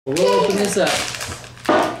We'll open this up.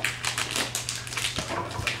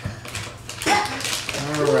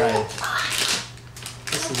 Alright.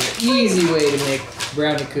 This is an easy way to make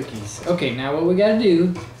brownie cookies. Okay, now what we gotta do,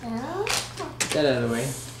 get that out of the way.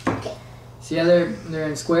 See how they're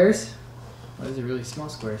in squares? Well, these are really small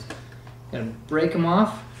squares. Gotta break them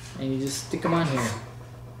off and you just stick them on here.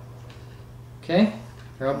 Okay?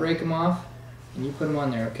 Or I'll break them off and you put them on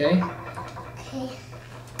there, okay? Okay.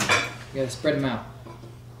 You gotta spread them out.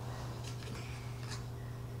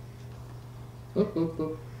 Oop, oop,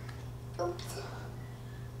 oop. Oops.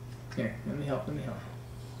 Here, let me help. That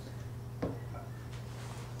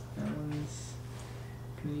one's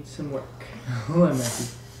gonna need some work. Oh, I'm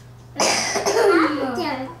messy.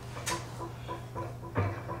 There.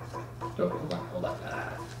 Oh, hold on.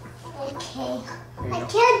 Okay. There you I go.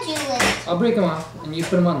 can't do it. I'll break them off and you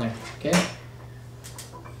put them on there, okay?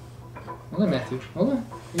 Hold on, Matthew. Hold on.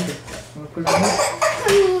 Here you go. I'm gonna put it on there.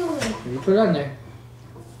 Here, you put it on there.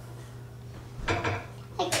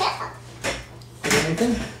 I can't. Put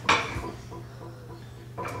anything?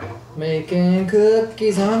 Making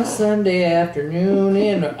cookies on a Sunday afternoon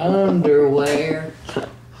in her underwear.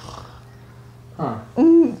 Huh.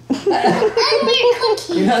 Underwear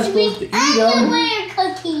cookies. You're not supposed to eat them. Underwear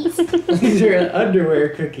cookies. These are underwear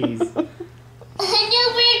cookies. Underwear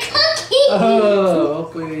cookies. Oh,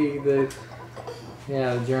 hopefully the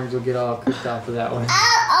germs will get all cooked off of that one.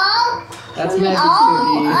 That's Matthew's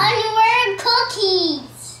cookie. Underwear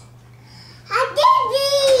cookies. I did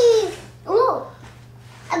these. Ooh.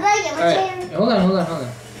 Alright, hold on.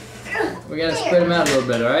 We gotta spread them out a little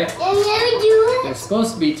bit, alright? They're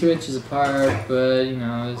supposed to be 2 inches apart, but you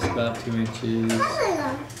know, it's about 2 inches.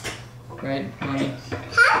 Right, Mommy?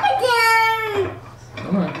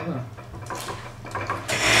 Come on.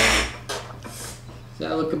 Does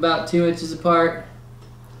that look about 2 inches apart?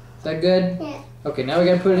 Is that good? Yeah. Okay, now we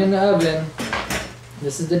gotta put it in the oven.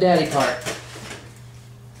 This is the daddy part.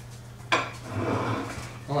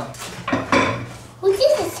 Hold on. Well,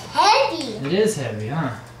 this is heavy. It is heavy,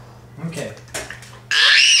 huh? Okay.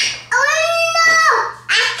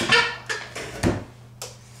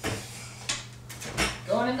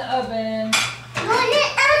 Going in the oven. Oh,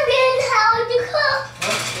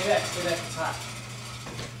 stay back, it's hot.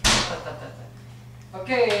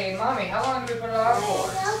 Okay, Mommy, how long do we put it on for?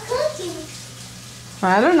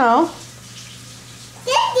 I don't know.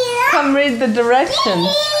 Come read the directions.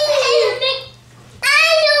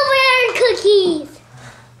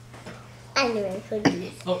 Underwear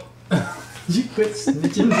cookies. Oh, you quit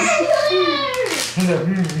snitching.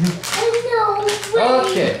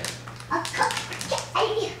 Okay.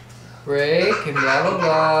 Break and blah blah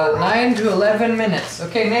blah. 9 to 11 minutes.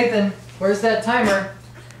 Okay, Nathan, where's that timer?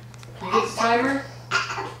 Can you get the timer?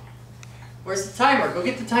 Where's the timer? Go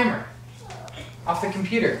get the timer. Off the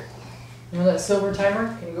computer. You know that silver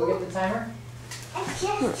timer? Can you go get the timer? Come on, get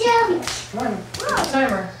the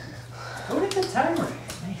timer. Go get the timer.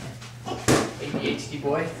 Man. ADHD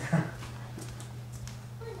boy.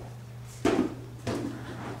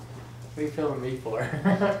 What are you filming me for?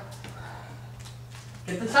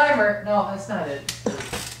 Get the timer. No, that's not it.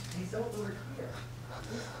 He's over here.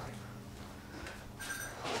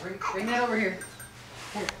 Bring that over here.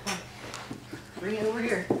 Here, come on. Bring it over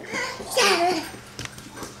here.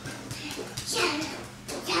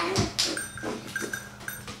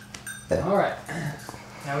 Alright.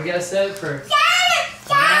 Now we gotta set it for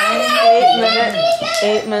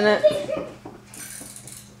 8 minutes.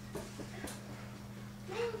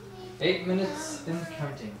 8 minutes and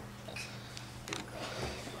counting.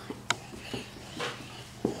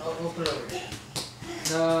 Oh, we'll put it over here.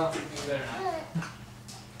 No, you better not.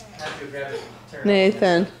 Have to grab it and turn it.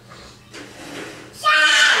 Nathan.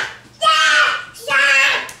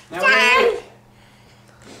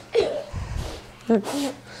 Now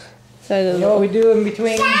Side you know what we do in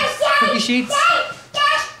between cookie sheets?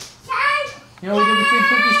 You know what we do between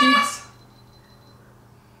cookie sheets?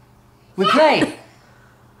 We play!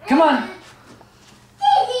 Come on!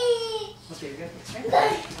 Okay, you got the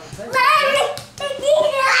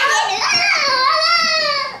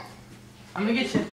I'm gonna get you.